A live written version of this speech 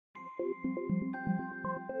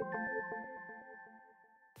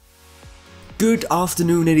Good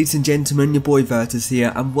afternoon ladies and gentlemen, your boy Virtus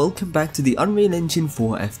here and welcome back to the Unreal Engine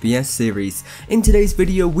 4 FPS series. In today's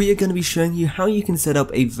video we are going to be showing you how you can set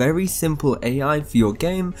up a very simple AI for your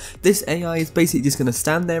game. This AI is basically just going to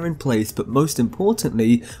stand there in place, but most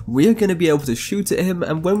importantly we are going to be able to shoot at him,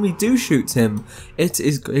 and when we do shoot him it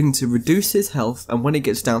is going to reduce his health, and when it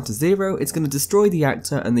gets down to 0 it's going to destroy the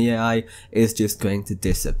actor and the AI is just going to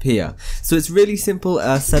disappear. So it's really simple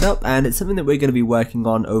setup, and it's something that we're going to be working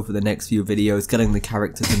on over the next few videos, getting the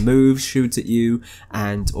character to move, shoot at you,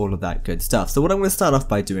 and all of that good stuff. So what I'm going to start off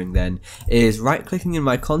by doing then is right clicking in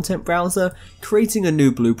my content browser, creating a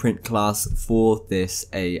new blueprint class for this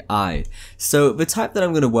AI. So the type that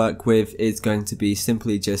I'm going to work with is going to be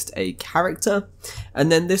simply just a character,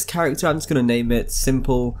 and then this character I'm just going to name it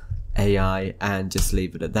simple AI and just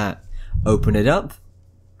leave it at that. Open it up.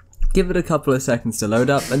 Give it a couple of seconds to load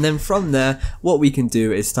up, and then from there what we can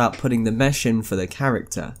do is start putting the mesh in for the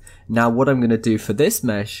character. Now what I'm going to do for this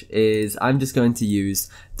mesh is I'm just going to use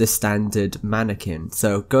the standard mannequin.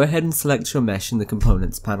 So go ahead and select your mesh in the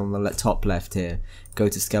components panel on the top left here. Go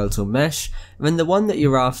to skeletal mesh, and then the one that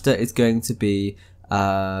you're after is going to be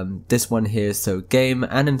this one here, so game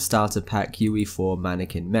anim starter pack UE4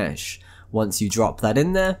 mannequin mesh. Once you drop that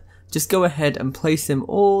in there, just go ahead and place him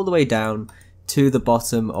all the way down to the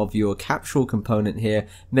bottom of your capsule component here.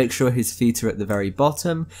 Make sure his feet are at the very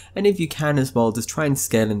bottom, and if you can as well, just try and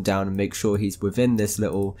scale him down and make sure he's within this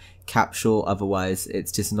little capsule, otherwise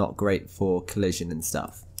it's just not great for collision and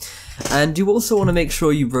stuff. And you also want to make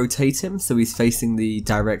sure you rotate him so he's facing the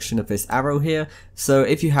direction of this arrow here. So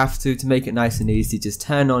if you have to make it nice and easy, just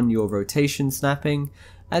turn on your rotation snapping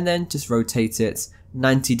and then just rotate it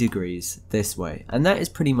 90 degrees this way, and that is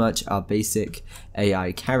pretty much our basic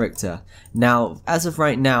AI character. Now as of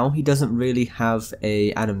right now he doesn't really have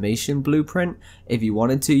a animation blueprint. If you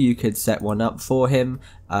wanted to, you could set one up for him,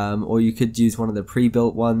 or you could use one of the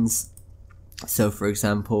pre-built ones. So for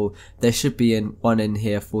example, there should be one in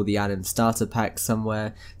here for the anim starter pack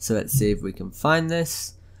somewhere, so let's see if we can find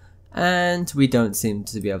this. And we don't seem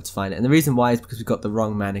to be able to find it, and the reason why is because we've got the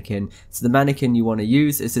wrong mannequin. So the mannequin you want to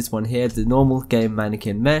use is this one here, the normal game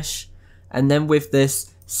mannequin mesh, and then with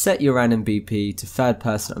this set your anim BP to third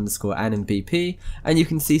person underscore anim BP, and you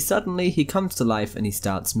can see suddenly he comes to life and he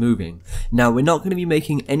starts moving. Now we're not going to be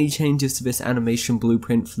making any changes to this animation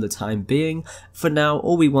blueprint for the time being. For now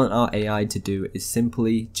all we want our AI to do is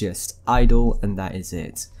simply just idle, and that is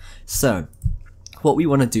it. So what we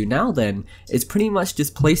want to do now then is pretty much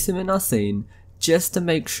just place him in our scene just to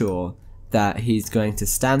make sure that he's going to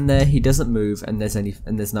stand there, he doesn't move, and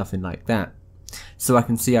there's nothing like that. So I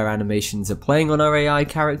can see our animations are playing on our AI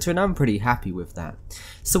character, and I'm pretty happy with that.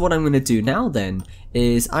 So what I'm going to do now then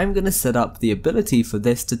is I'm going to set up the ability for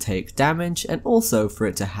this to take damage and also for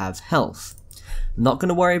it to have health. I'm not going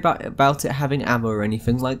to worry about it having ammo or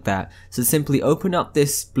anything like that, so simply open up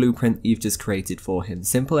this blueprint you've just created for him,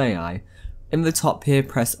 simple AI. In the top here,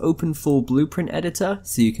 press open full blueprint editor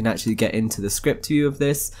so you can actually get into the script view of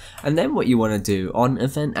this, and then what you want to do on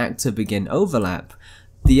event actor begin overlap,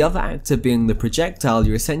 the other actor being the projectile,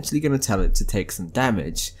 you're essentially going to tell it to take some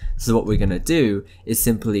damage. So what we're going to do is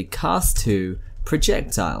simply cast to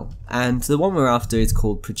projectile, and the one we're after is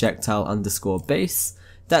called projectile underscore base.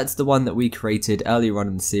 That's the one that we created earlier on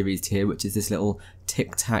in the series here, which is this little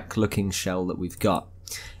tic-tac looking shell that we've got.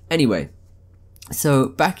 Anyway, so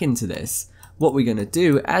back into this. What we're going to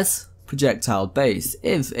do as projectile base,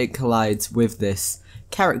 if it collides with this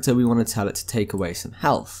character, we want to tell it to take away some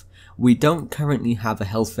health. We don't currently have a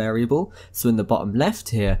health variable, so in the bottom left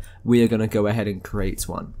here we are going to go ahead and create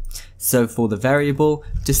one. So for the variable,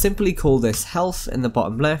 just simply call this health in the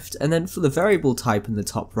bottom left, and then for the variable type in the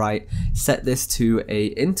top right, set this to a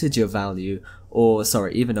integer value, or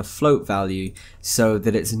sorry, even a float value, so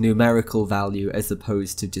that it's a numerical value as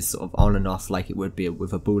opposed to just sort of on and off like it would be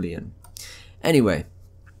with a boolean. Anyway,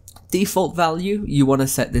 default value, you want to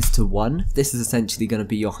set this to 1. This is essentially going to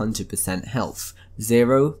be your 100% health.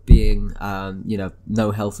 0 being,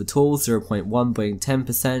 no health at all, 0.1 being 10%,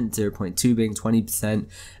 0.2 being 20%,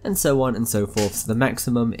 and so on and so forth. So the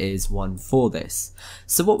maximum is 1 for this.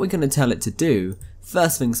 So what we're going to tell it to do,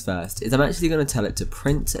 first things first, is I'm actually going to tell it to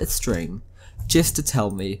print a string just to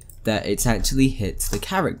tell me that it's actually hit the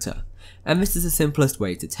character. And this is the simplest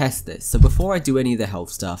way to test this. So before I do any of the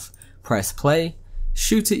health stuff, press play,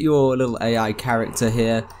 shoot at your little AI character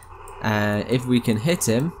here, and if we can hit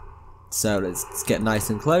him, so let's get nice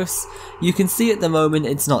and close, you can see at the moment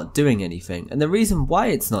it's not doing anything, and the reason why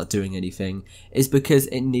it's not doing anything is because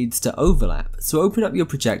it needs to overlap. So open up your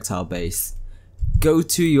projectile base, go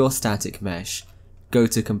to your static mesh, go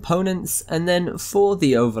to components, and then for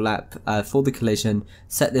the overlap, for the collision,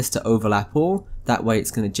 set this to overlap all. That way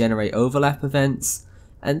it's going to generate overlap events,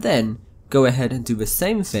 and then go ahead and do the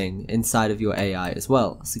same thing inside of your AI as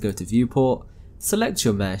well. So go to viewport, select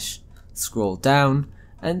your mesh, scroll down,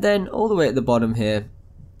 and then all the way at the bottom here,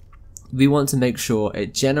 we want to make sure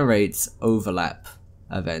it generates overlap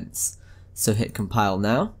events. So hit compile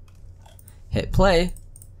now, hit play,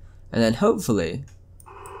 and then hopefully,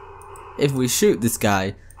 if we shoot this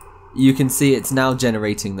guy, you can see it's now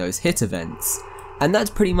generating those hit events. And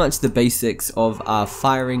that's pretty much the basics of our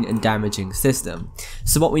firing and damaging system.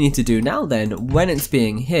 So what we need to do now then, when it's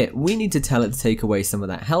being hit, we need to tell it to take away some of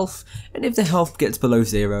that health, and if the health gets below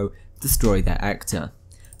 0, destroy that actor.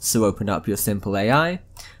 So open up your simple AI.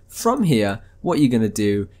 From here, what you're going to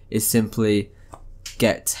do is simply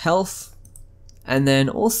get health, and then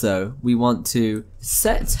also we want to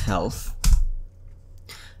set health.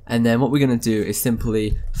 And then what we're going to do is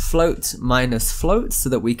simply float minus float so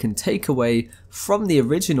that we can take away from the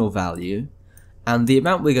original value, and the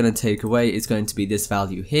amount we're going to take away is going to be this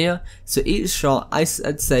value here. So each shot,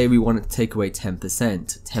 I'd say we want it to take away 10%,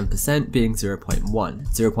 10% being 0.1,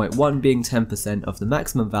 0.1 being 10% of the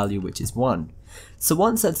maximum value, which is 1. So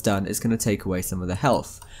once that's done, it's going to take away some of the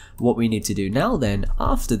health. What we need to do now then,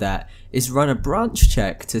 after that, is run a branch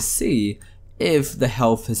check to see if the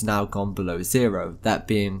health has now gone below 0, that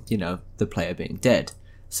being, you know, the player being dead.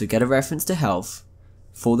 So get a reference to health,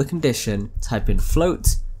 for the condition, type in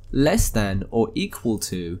float less than or equal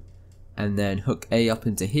to, and then hook A up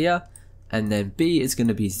into here, and then B is going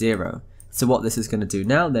to be 0. So what this is going to do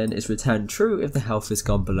now then is return true if the health has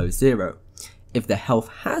gone below 0. If the health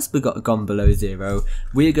has gone below 0,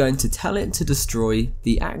 we are going to tell it to destroy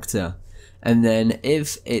the actor. And then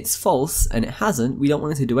if it's false and it hasn't, we don't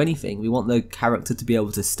want it to do anything. We want the character to be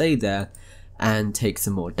able to stay there and take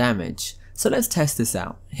some more damage. So let's test this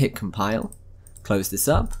out. Hit compile, close this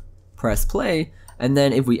up, press play, and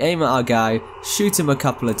then if we aim at our guy, shoot him a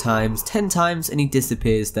couple of times, 10 times, and he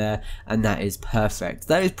disappears there, and that is perfect.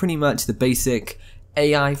 That is pretty much the basic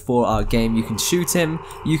AI for our game. You can shoot him,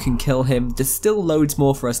 you can kill him. There's still loads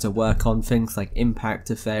more for us to work on, things like impact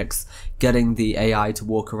effects, getting the AI to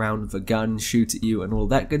walk around with a gun, shoot at you, and all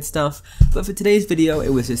that good stuff. But for today's video, it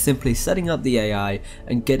was just simply setting up the AI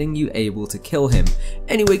and getting you able to kill him.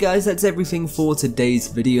 Anyway guys, that's everything for today's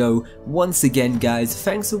video. Once again guys,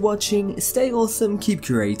 thanks for watching, stay awesome, keep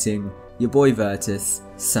creating. Your boy Virtus,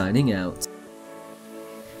 signing out.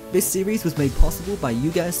 This series was made possible by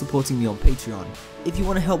you guys supporting me on Patreon. If you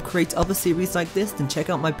want to help create other series like this, then check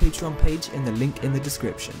out my Patreon page in the link in the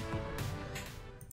description.